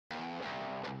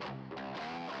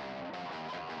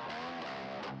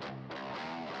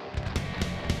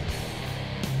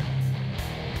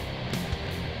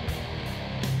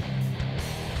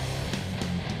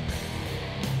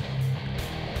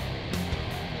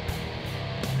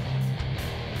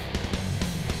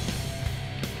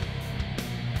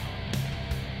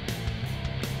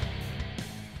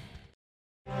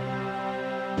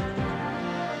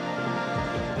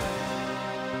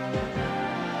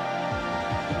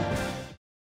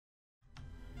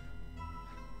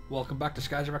Welcome back to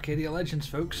Skies of Arcadia Legends,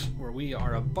 folks, where we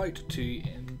are about to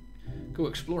go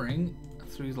exploring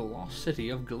through the lost city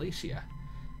of Galacia.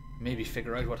 Maybe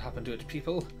figure out what happened to its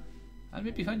people, and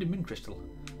maybe find a moon crystal.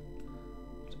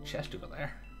 There's a chest over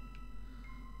there.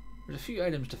 There's a few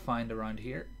items to find around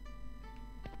here,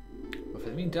 but for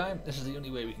the meantime, this is the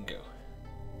only way we can go.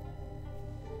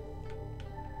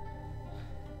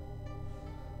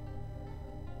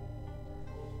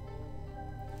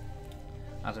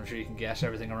 As I'm sure you can guess,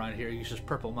 everything around here uses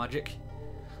purple magic,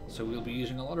 so we'll be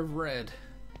using a lot of red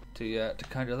to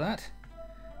counter that.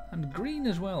 And green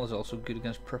as well is also good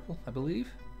against purple, I believe.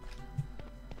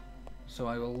 So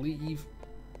I will leave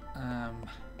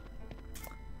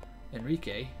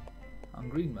Enrique on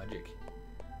green magic.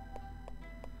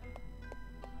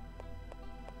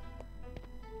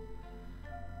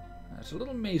 It's a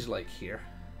little maze-like here.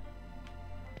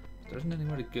 There isn't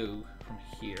anywhere to go from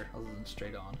here other than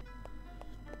straight on.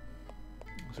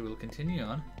 So we'll continue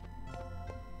on.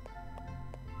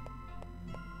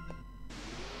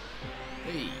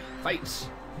 Hey, fights!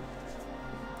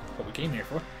 That's what we came here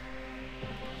for.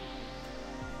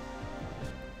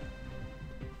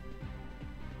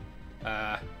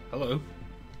 Hello.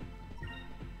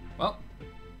 Well,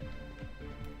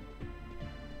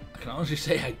 I can honestly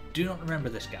say I do not remember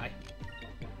this guy.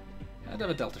 I'd have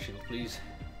a Delta Shield, please.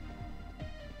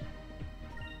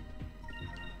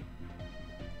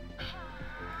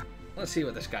 Let's see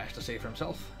what this guy has to say for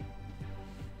himself.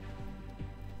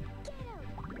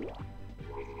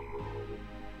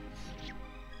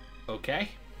 Okay.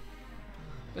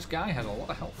 This guy has a lot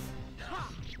of health.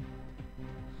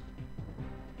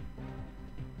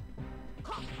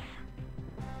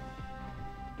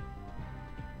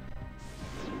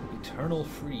 Eternal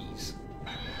Freeze.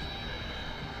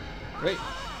 Great.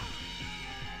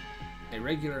 A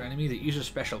regular enemy that uses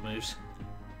special moves.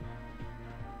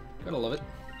 Gotta love it.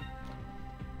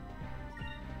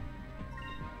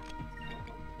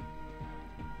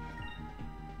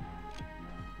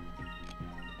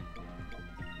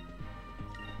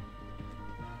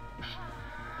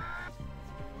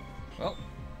 Well,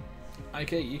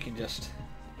 okay, you can just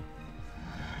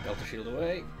Delta Shield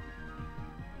away.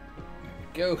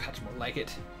 There we go, that's more like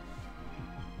it.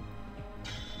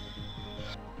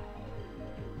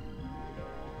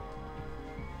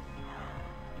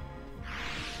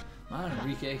 Man,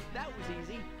 Enrique, that was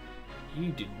easy.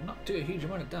 You did not do a huge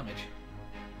amount of damage.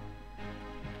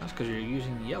 That's because you're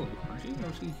using yellow, aren't you? Or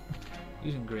is he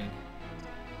using green?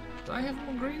 Do I have him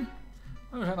on green?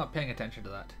 Why was I not paying attention to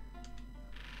that?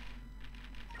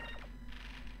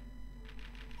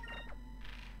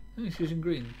 Oh, he's using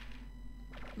green.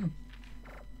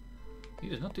 He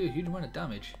does not do a huge amount of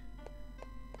damage.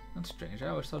 That's strange. I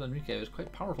always thought Enrique was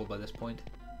quite powerful by this point.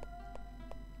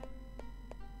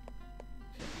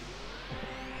 Okay.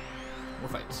 More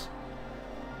fights.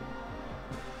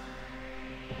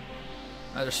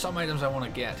 Now there's some items I want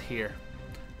to get here.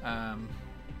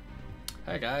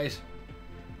 Hey guys.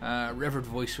 Revered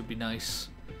Voice would be nice.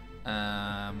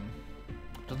 Don't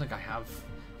think I have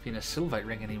Venus Sylvite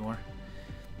Ring anymore.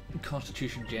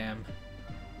 Constitution Gem.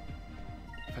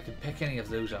 If I could pick any of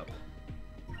those up,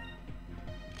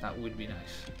 that would be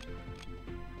nice.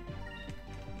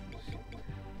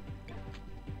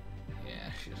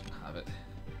 Yeah, she doesn't have it.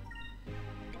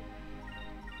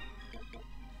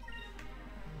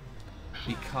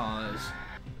 Because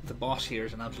the boss here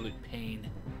is an absolute pain.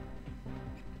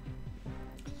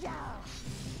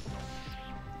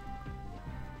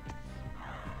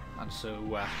 And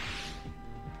so,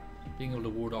 being able to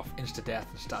ward off insta-death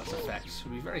and status effects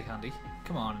would be very handy.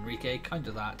 Come on, Enrique,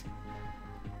 counter that.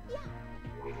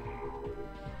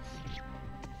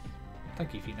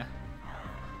 Thank you, Fina.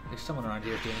 There's someone around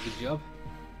here doing a good job.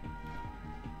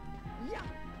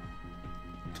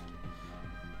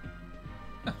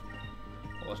 I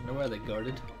wasn't aware they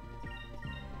guarded.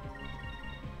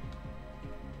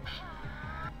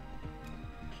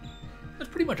 That's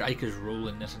pretty much Aika's role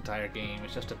in this entire game.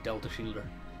 It's just a Delta Shielder.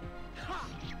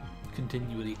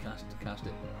 Continually cast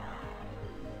it.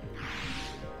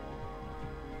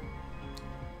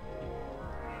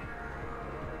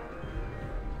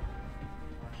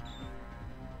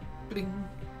 Bling.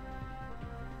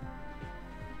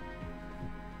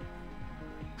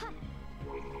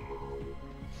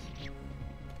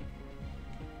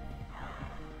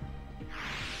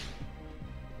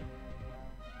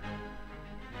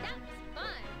 That was fun.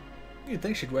 You'd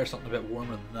think she'd wear something a bit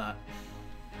warmer than that.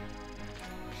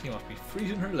 She must be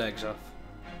freezing her legs off.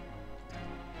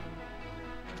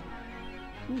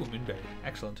 Ooh, Moonberry.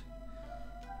 Excellent.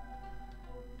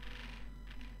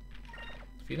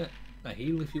 Fina, a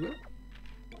heal if you will.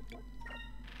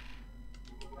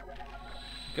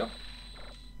 Go.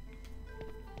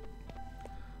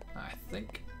 I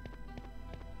think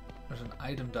there's an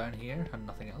item down here and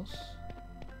nothing else.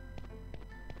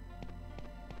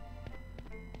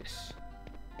 Yes.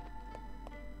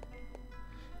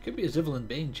 Could be a Zivelin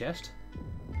Bane chest.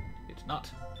 It's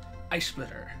not. Ice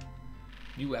Splitter.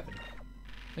 New weapon.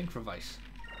 Think for Vice.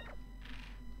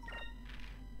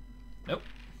 Nope.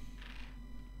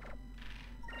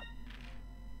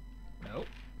 Nope.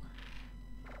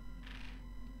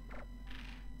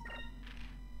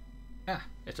 Ah,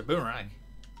 it's a boomerang.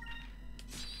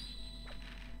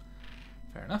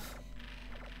 Fair enough.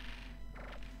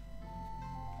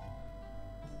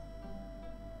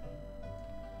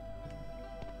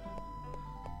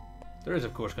 There is,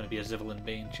 of course, going to be a Zivelin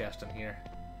Bane chest in here.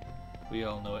 We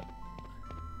all know it.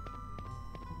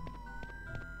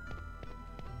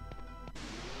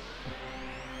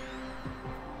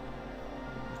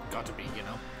 Got to be, you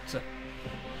know.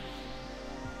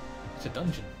 It's a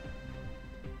dungeon.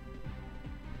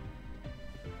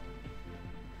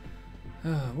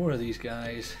 More of these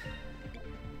guys.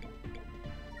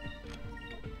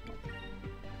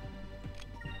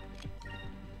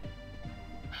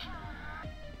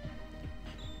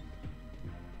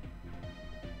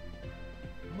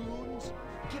 Moons,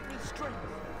 give me strength.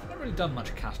 I haven't really done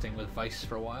much casting with Vice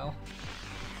for a while.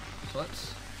 So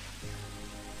let's...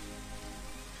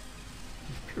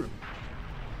 Pyramid.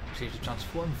 Seems to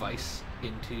transform Vice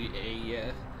into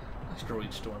a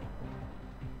asteroid storm.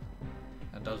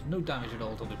 And does no damage at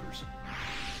all to loopers.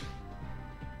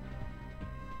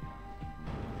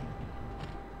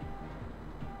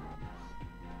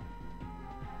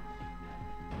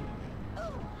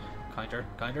 Counter,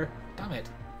 counter, damn it.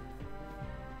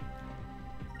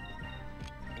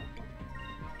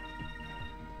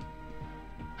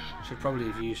 Should probably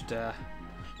have used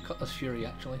Cutlass Fury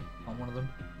actually on one of them.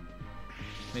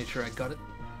 Made sure I got it.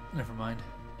 Never mind.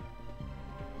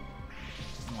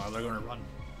 Oh, they're gonna run.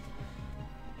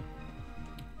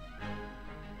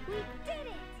 We did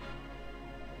it!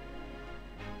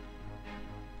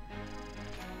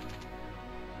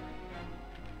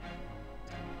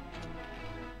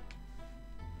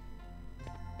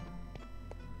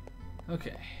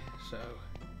 Okay, so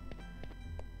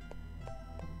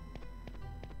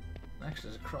next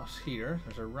is across here.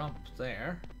 There's a ramp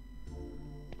there,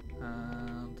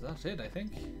 and that's it, I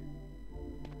think.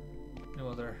 No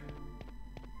other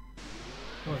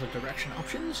direction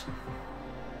options.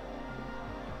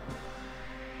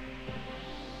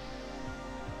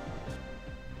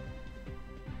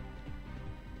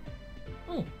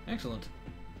 Oh, excellent.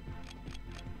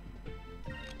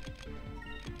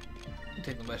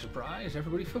 Take them by surprise,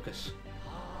 everybody focus.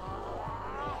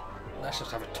 Let's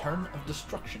just have a turn of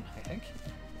destruction, I think.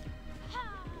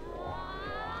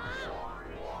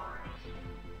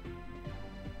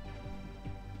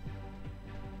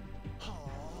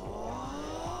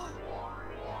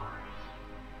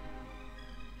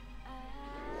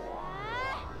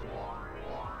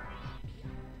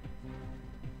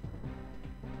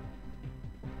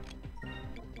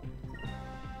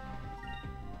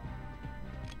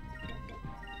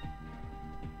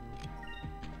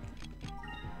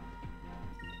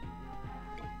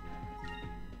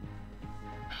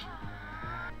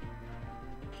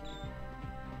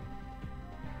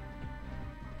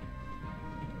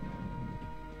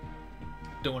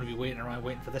 Don't want to be waiting around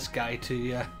waiting for this guy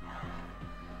to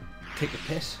take the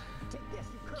piss.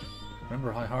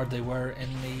 Remember how hard they were in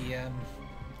the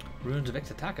ruins of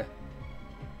Ixtaka.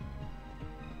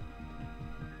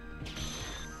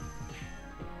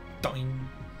 Doing.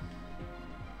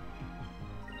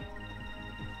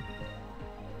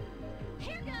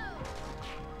 Here goes!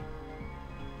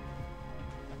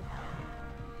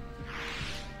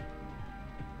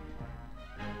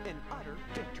 An utter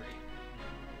victory.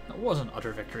 That was an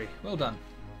utter victory. Well done.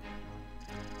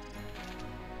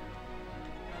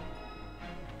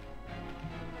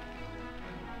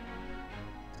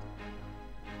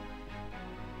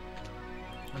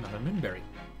 Another moonberry.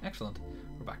 Excellent.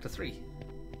 We're back to 3.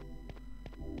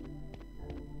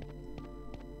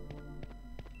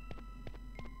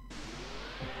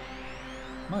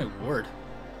 My word.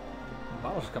 The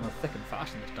battles are coming thick and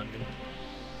fast in this dungeon.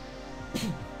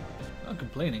 Not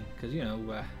complaining, because, you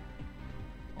know,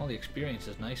 all the experience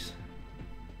is nice.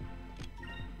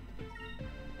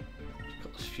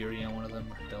 Cutlass Fury on one of them,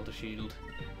 Delta Shield.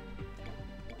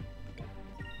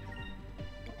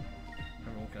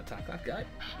 Everyone can attack that guy.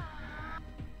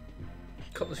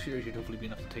 Cutlass Fury should hopefully be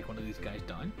enough to take one of these guys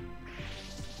down.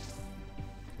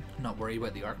 Not worry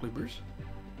about the arc loopers.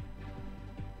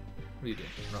 What are you doing?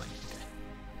 Right, okay.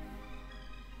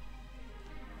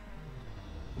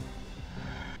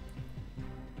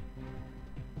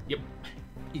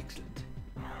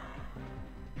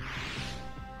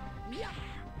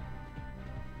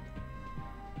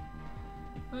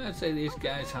 say these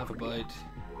guys have about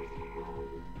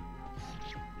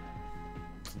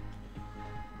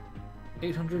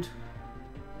 800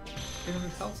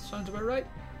 health, sounds about right.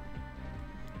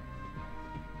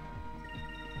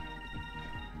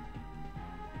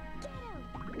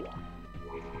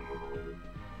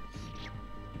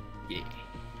 Yeah.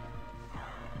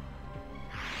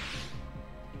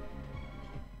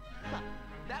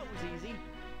 That was easy.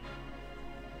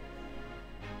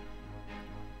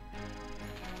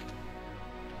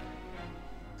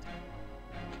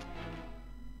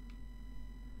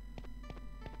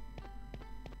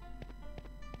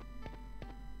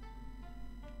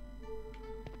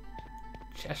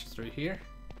 Chest through here,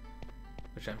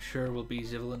 which I'm sure will be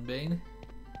Zivelin Bane.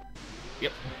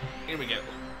 Yep, here we go.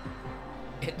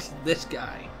 It's this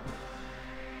guy.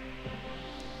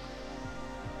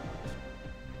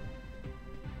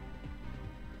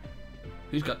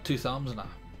 Who's got 2 thumbs and a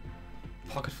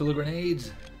pocket full of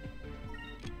grenades?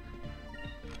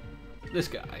 This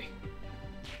guy.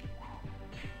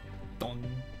 Dong.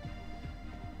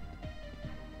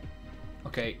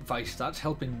 Okay, Vice, that's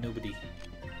helping nobody.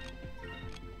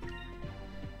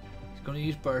 He's going to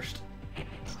use Burst.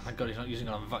 Thank God he's not using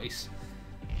it on Vice.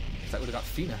 That would have got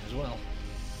Fina as well.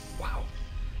 Wow.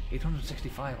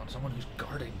 865 on someone who's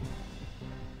guarding.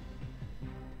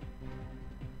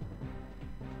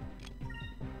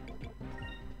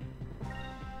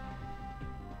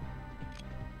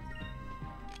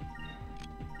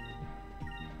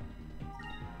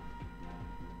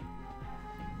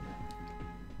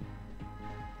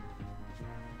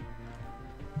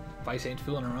 Vice ain't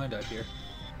fooling around out here.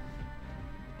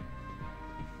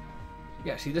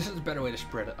 Yeah, see, this is a better way to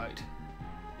spread it out.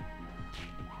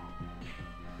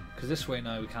 Because this way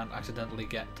now we can't accidentally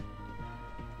get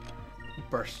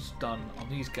bursts done on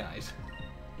these guys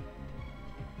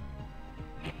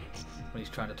when he's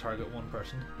trying to target one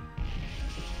person.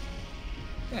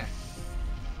 Yeah.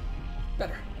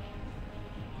 Better.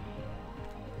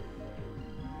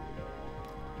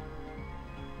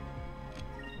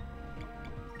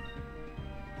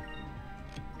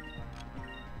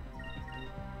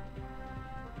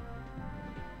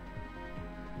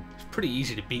 Pretty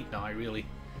easy to beat now, really.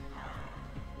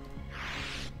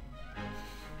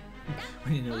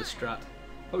 When you know the strat.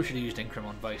 Probably should have used Incrim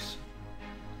on Vice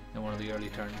in one of the early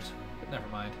turns, but never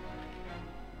mind.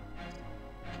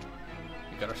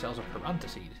 We got ourselves a Piranha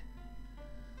Seed.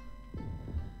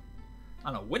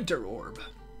 And a Winter Orb.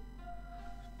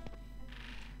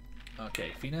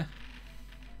 Okay, Fina.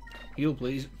 Heal,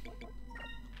 please.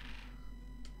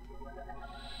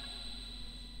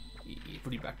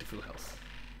 Put you back to full health.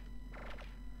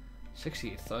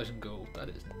 68,000 gold, that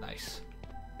is nice.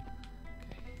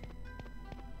 Okay.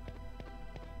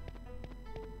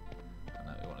 And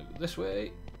now we want to go this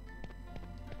way.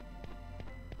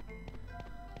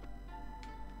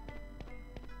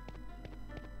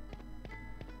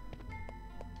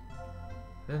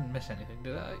 I didn't miss anything,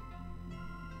 did I?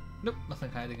 Nope,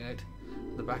 nothing hiding out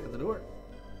the back of the door.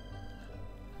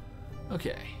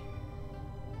 Okay.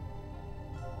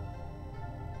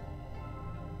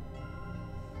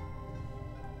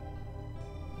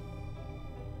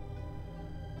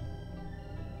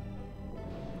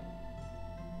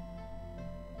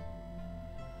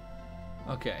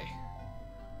 Okay,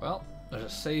 well, there's a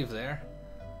save there.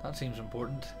 That seems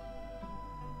important.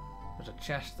 There's a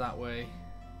chest that way.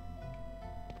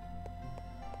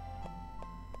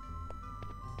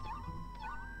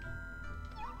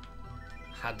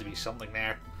 Had to be something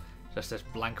there. Just this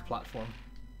blank platform.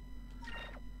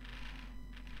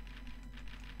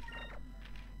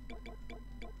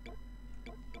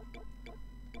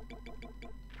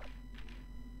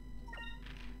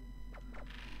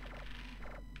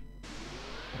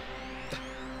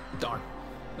 Darn.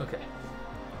 Okay.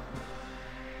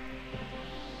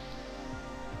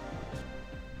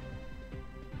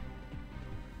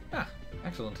 Ah,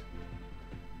 excellent.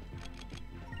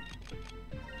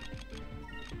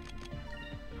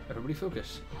 Everybody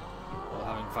focus. Well,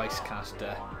 having Vice cast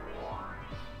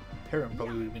Pyram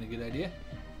probably would have been a good idea.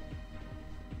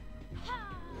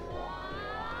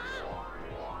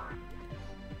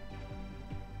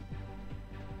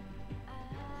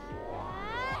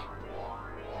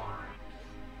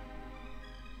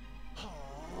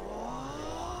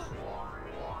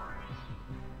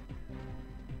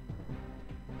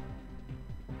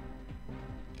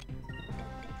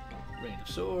 Rain of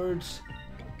Swords.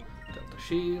 Delta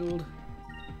Shield.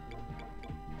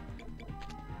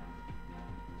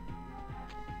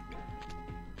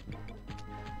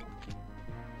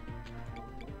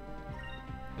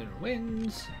 Lunar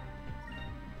Winds.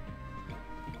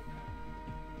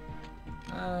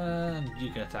 And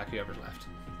you can attack whoever's left.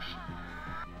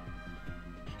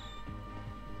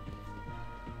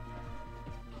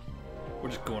 We're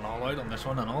just going all out on this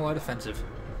one and all out offensive.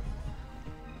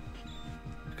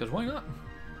 Because why not?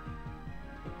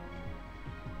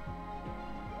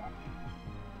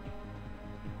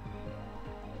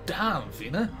 Damn,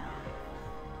 Fina!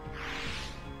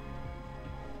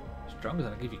 Stronger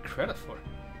than I give you credit for.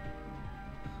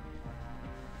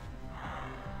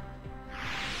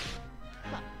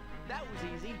 That was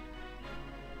easy.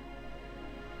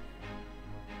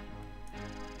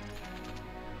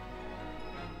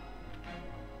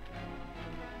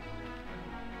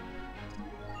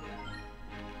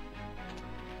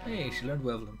 Hey, she learned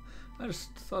well of them. I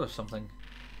just thought of something.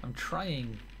 I'm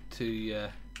trying to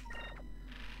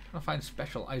find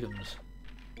special items,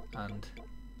 and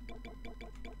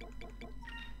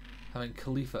having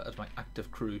Khalifa as my active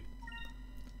crew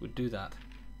would do that.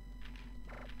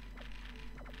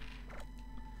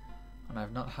 And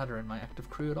I've not had her in my active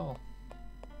crew at all.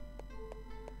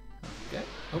 Okay.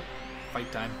 Oh,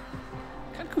 fight time.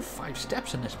 Can't go 5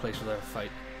 steps in this place without a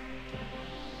fight.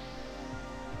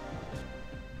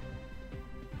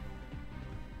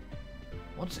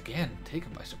 Once again,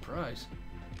 taken by surprise.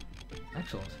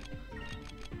 Excellent.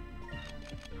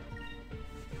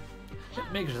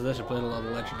 Makers of this have played a lot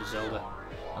of Legend of Zelda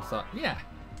and thought, yeah,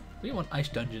 we want ice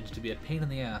dungeons to be a pain in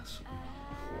the ass.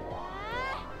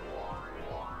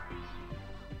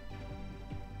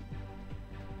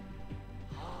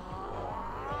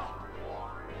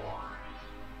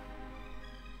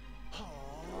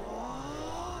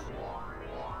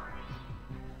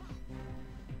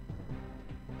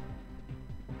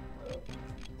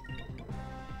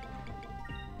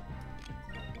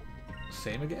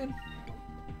 Same again.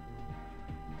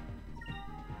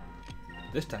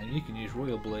 This time you can use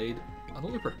Royal Blade on a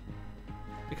looper.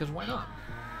 Because why not?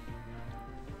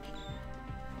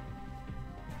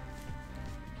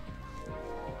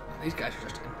 These guys are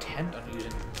just intent on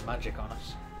using magic on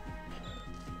us.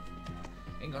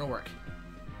 Ain't gonna work.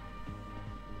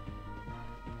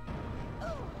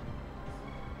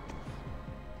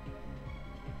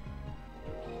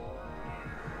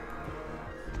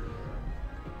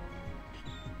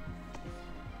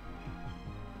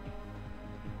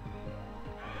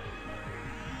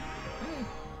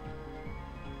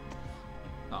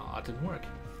 That didn't work.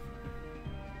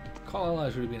 Call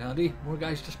allies would have been handy. More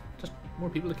guys, just more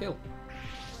people to kill.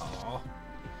 Aww.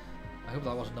 I hope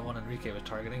that wasn't the one Enrique was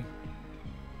targeting.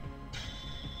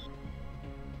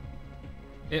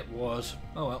 It was.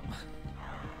 Oh well.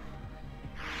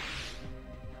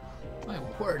 My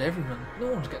word, everyone.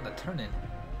 No one's getting a turn in.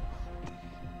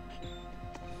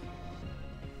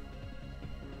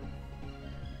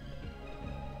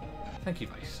 Thank you,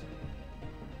 Vice.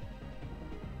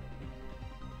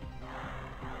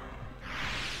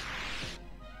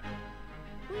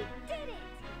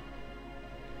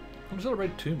 Don't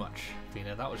celebrate too much,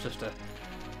 Fina. That was just a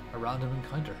random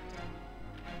encounter.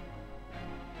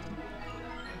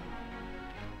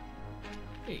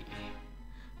 Hey.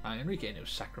 Enrique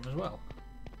knows Sacrum as well.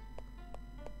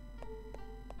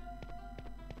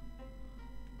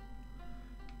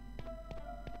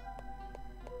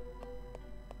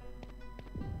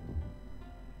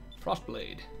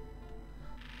 Frostblade.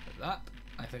 That,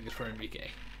 I think, is for Enrique.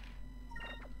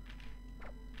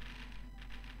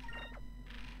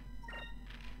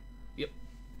 Yep.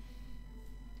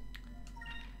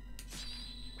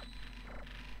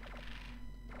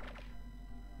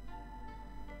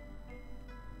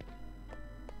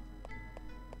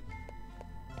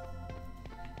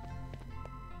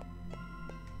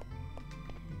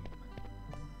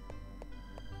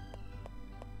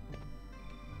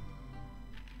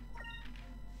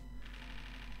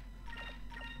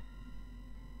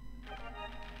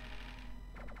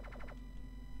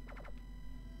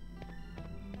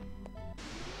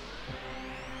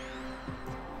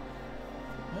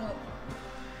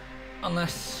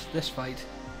 Unless this fight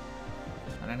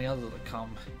and any other that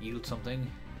come yield something.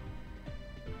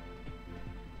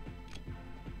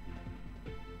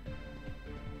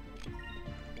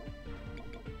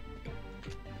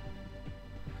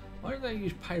 Why don't they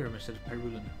use Pyrum instead of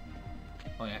Pyrulin?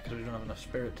 Oh yeah, because we don't have enough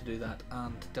spirit to do that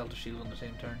and Delta Shield on the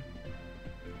same turn.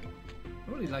 I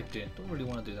don't really like doing it. Don't really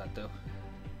want to do that though.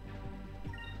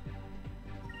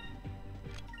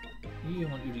 You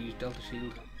want you to use Delta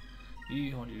Shield.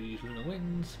 You want you to use Lunar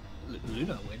Winds.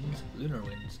 Lunar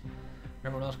Winds.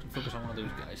 Everyone else can focus on one of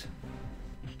those guys.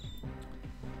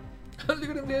 Look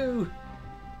at him go!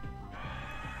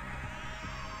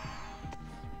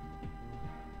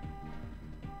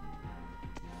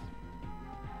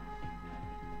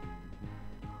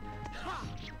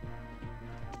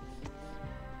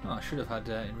 Oh, I should have had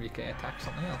Enrique attack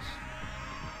something else.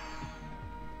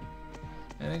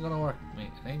 It ain't gonna work,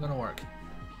 mate. It ain't gonna work.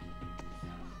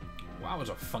 Wow, that was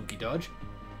a funky dodge.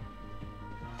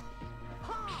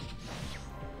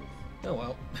 Oh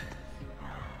well.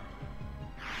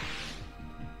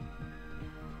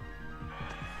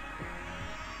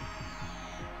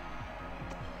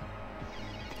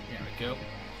 There we go.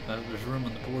 There's room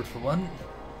on the board for one.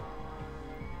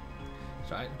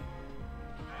 Sorry.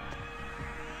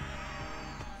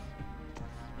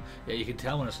 Yeah, you can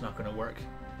tell when it's not going to work.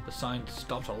 The sound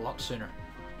stops a lot sooner.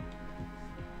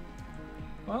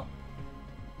 Well,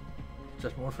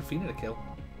 just more for Fina to kill.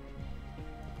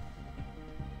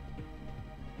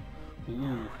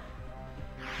 Ooh.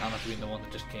 That must have been the one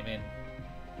that just came in.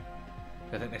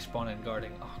 I think they spawn in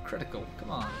guarding. Oh, critical. Come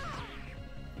on.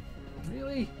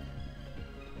 Really?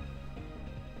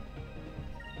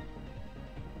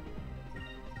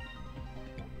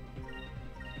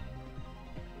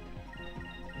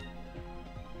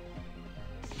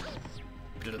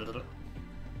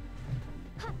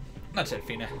 That's it,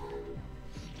 Fina.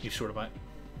 You sort about.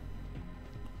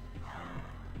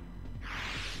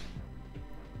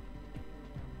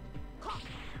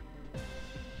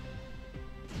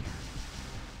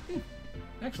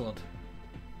 Excellent.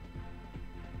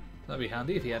 That'd be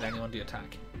handy if he had anyone to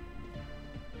attack.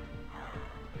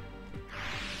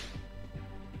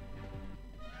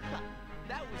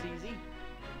 That was easy.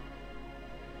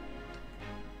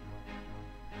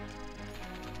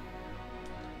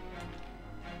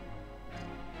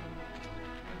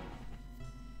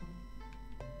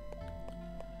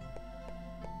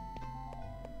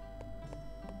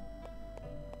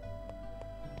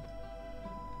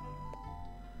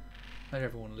 How's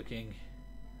everyone looking?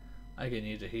 I can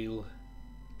use a heal.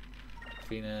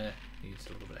 Fina needs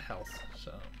a little bit of health,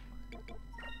 so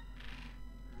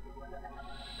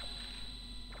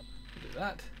do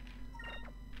that.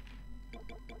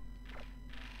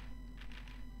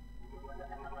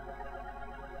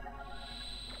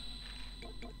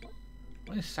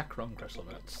 What is Sacrum Crystal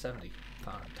about? 70.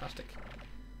 Fantastic.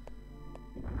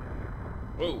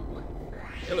 Whoa.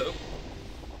 Hello.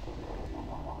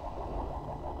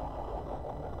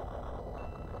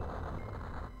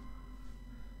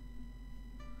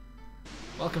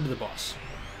 Welcome to the boss.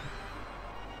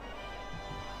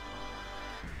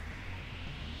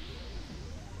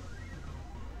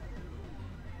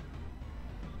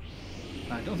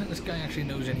 I don't think this guy actually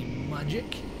knows any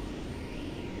magic,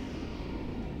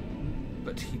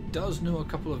 but he does know a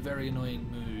couple of very annoying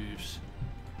moves.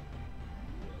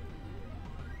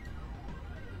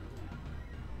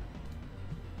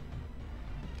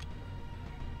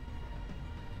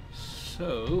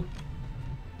 So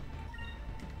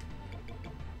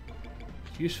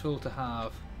it's useful to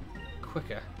have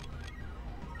quicker.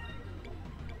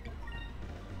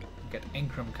 Get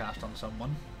Incrum cast on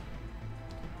someone.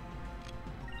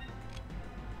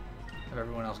 Have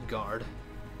everyone else guard.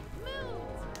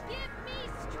 Moons, give me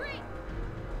strength.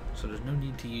 So there's no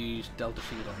need to use Delta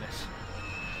Shield on this.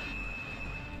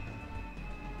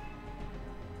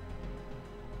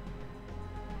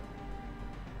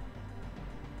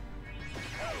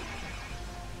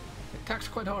 It attacks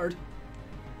quite hard.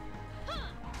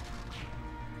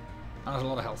 And has a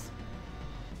lot of health.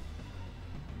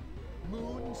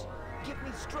 Moons, give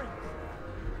me strength.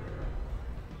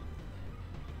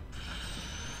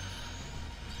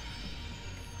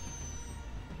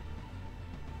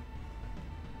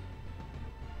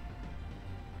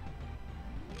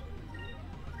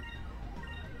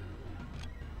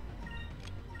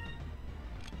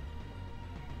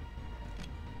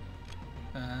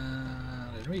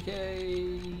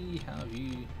 Enrique, have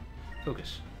you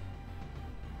focus?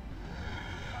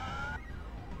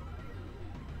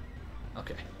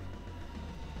 Okay.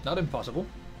 Not impossible.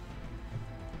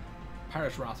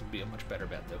 Pirate's Wrath would be a much better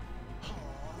bet, though.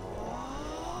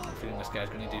 I'm feeling this guy's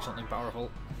going to do something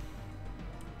powerful.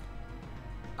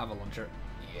 Avalauncher.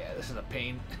 Yeah, this is a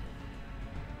pain.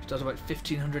 It does about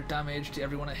 1500 damage to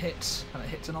everyone it hits, and it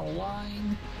hits in a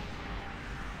line.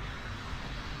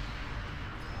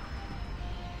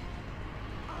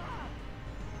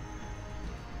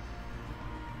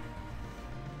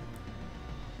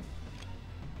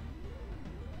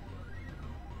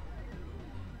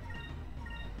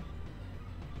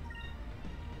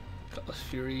 Cutlass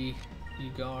Fury,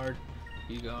 you guard,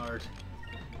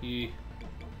 you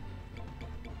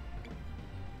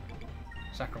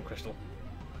Sacrum Crystal.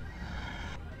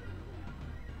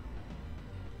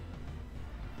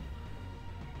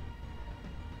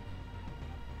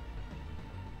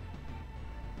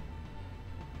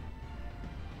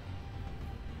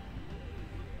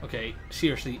 Okay,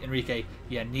 seriously, Enrique,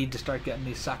 you need to start getting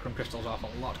these sacrum crystals off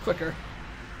a lot quicker.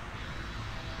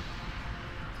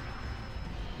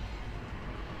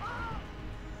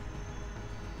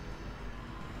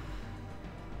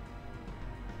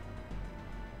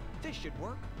 This should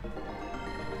work.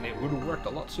 And it would have worked a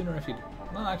lot sooner if you'd...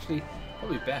 Well, actually,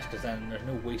 probably best, because then there's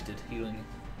no wasted healing.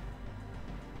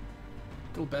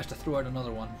 Still best to throw out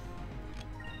another one.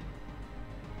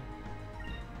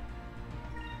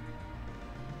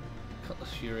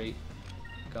 Cutlass Fury.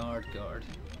 Guard, guard.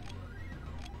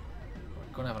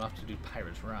 We're going to have enough to do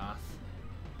Pirate's Wrath.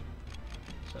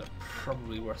 So it's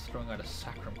probably worth throwing out a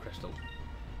Sacrum Crystal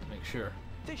to make sure.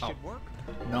 This should work.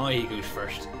 Now he goes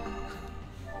first.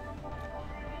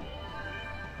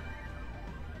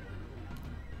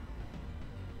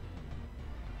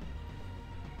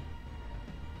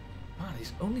 Man,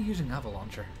 he's only using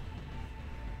Avalauncher.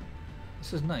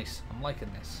 This is nice. I'm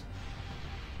liking this.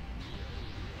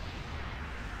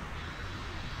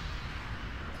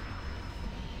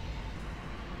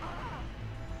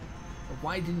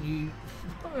 Why didn't you...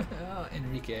 Oh,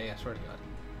 Enrique, I swear to God.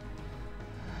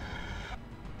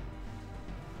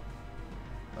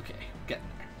 Okay, getting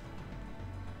there.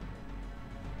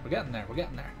 We're getting there, we're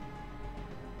getting there.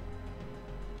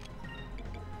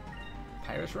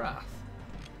 Pirate's Wrath.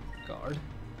 Guard,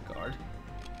 guard.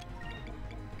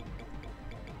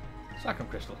 Sacrum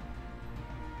Crystal.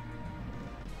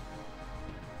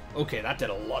 Okay, that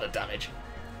did a lot of damage.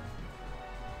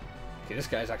 Okay, this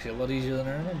guy's actually a lot easier than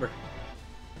I remember.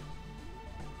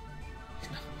 He's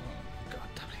not, oh, God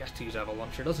damn it, he has to use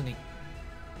Avalauncher, doesn't he?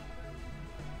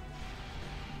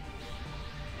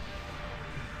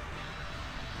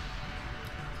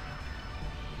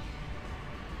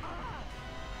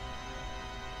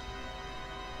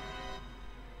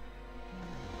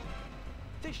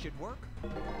 This should work.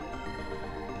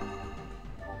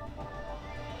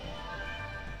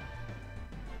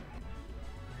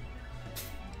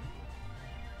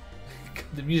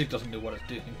 The music doesn't know what it's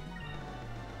doing.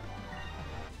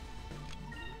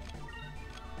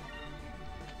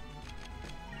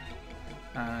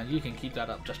 And you can keep that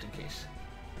up just in case.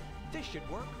 This should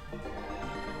work.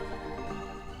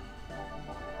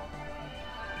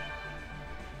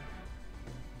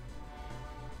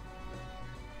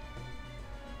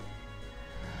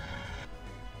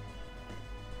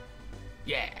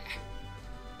 Yeah.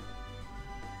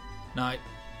 Now,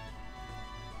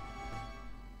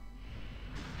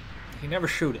 he never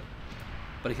showed it,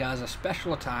 but he has a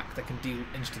special attack that can deal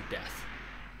instant death.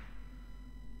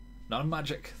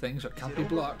 Non-magic things that can't be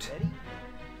blocked.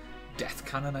 Death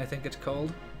Cannon, I think it's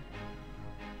called.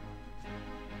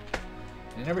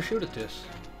 He never showed it to us.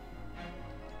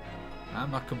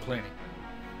 I'm not complaining.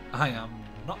 I am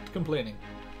not complaining.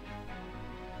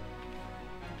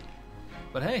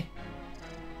 But hey,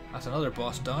 that's another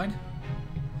boss down.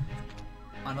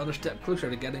 Another step closer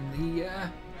to getting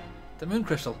the Moon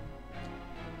Crystal.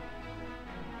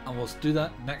 And we'll do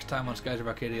that next time on Skies of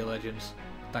Arcadia Legends.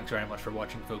 Thanks very much for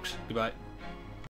watching, folks. Goodbye.